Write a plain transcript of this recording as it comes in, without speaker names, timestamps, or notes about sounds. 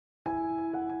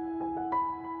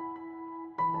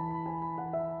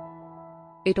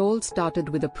It all started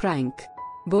with a prank.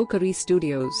 Bokari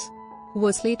Studios, who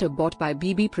was later bought by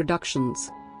BB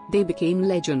Productions, they became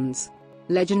legends.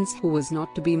 Legends who was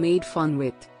not to be made fun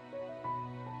with.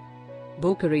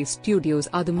 Bokari Studios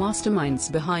are the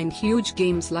masterminds behind huge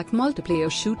games like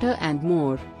multiplayer shooter and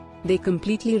more. They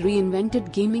completely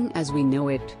reinvented gaming as we know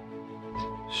it.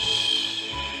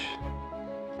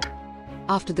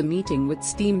 After the meeting with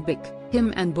Steam Bic,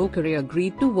 him and Bokari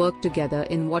agreed to work together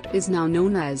in what is now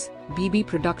known as BB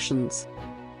Productions.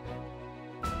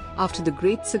 After the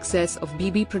great success of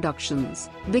BB Productions,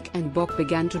 Bic and Bok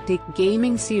began to take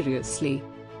gaming seriously.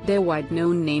 Their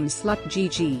wide-known name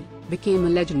SLUTGG became a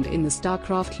legend in the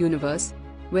StarCraft universe,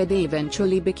 where they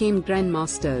eventually became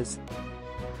grandmasters.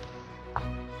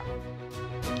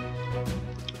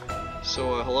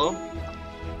 So hello.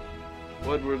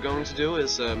 What we're going to do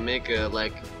is make a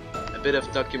bit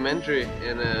of documentary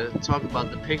and talk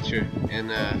about the picture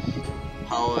and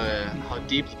how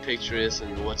deep the picture is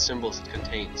and what symbols it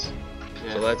contains.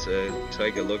 Yeah. So let's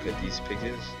take a look at these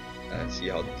pictures and see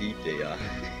how deep they are.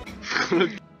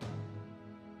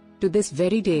 To this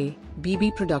very day,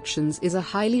 BB Productions is a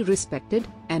highly respected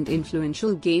and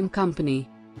influential game company.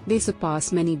 They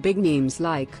surpass many big names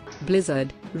like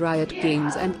Blizzard, Riot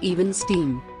Games and even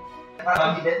Steam.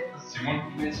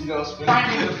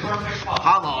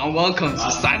 Hello and welcome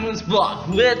to Simon's Vlog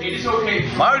with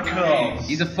Marco.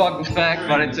 He's a fucking fact,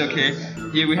 but it's okay.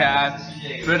 Here we have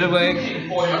Frederick. And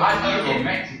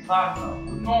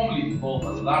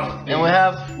we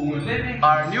have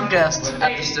our new guest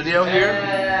at the studio here,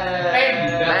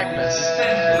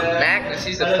 Magnus,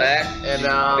 he's a fact. And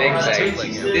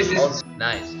this is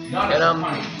nice.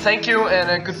 And thank you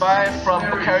and goodbye from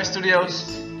Bokari Studios.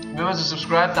 Remember to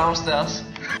subscribe downstairs.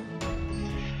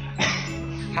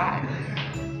 Hi.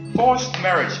 Forced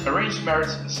marriage, arranged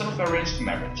marriage, self-arranged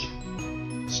marriage.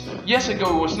 Years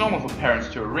ago it was normal for parents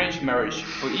to arrange marriage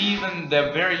for even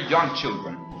their very young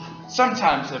children.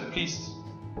 Sometimes at least.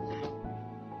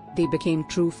 They became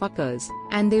true fuckers,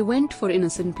 and they went for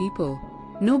innocent people.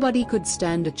 Nobody could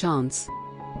stand a chance.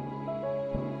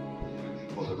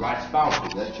 For the right spouse for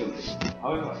their children.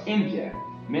 However, in India,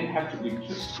 men have to be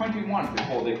just 21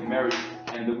 before they can marry,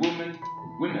 and the women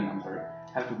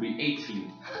have to be 18.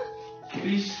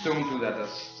 Please don't do that,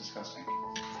 that's disgusting.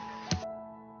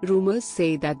 Rumors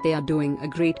say that they are doing a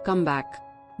great comeback,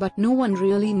 but no one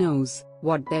really knows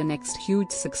what their next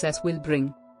huge success will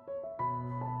bring.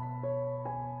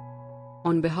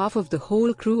 On behalf of the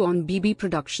whole crew on BB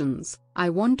Productions, I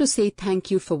want to say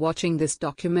thank you for watching this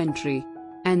documentary.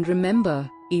 And remember,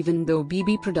 even though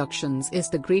BB Productions is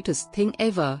the greatest thing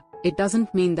ever, it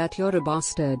doesn't mean that you're a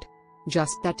bastard.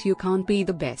 Just that you can't be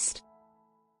the best.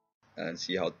 And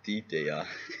see how deep they are.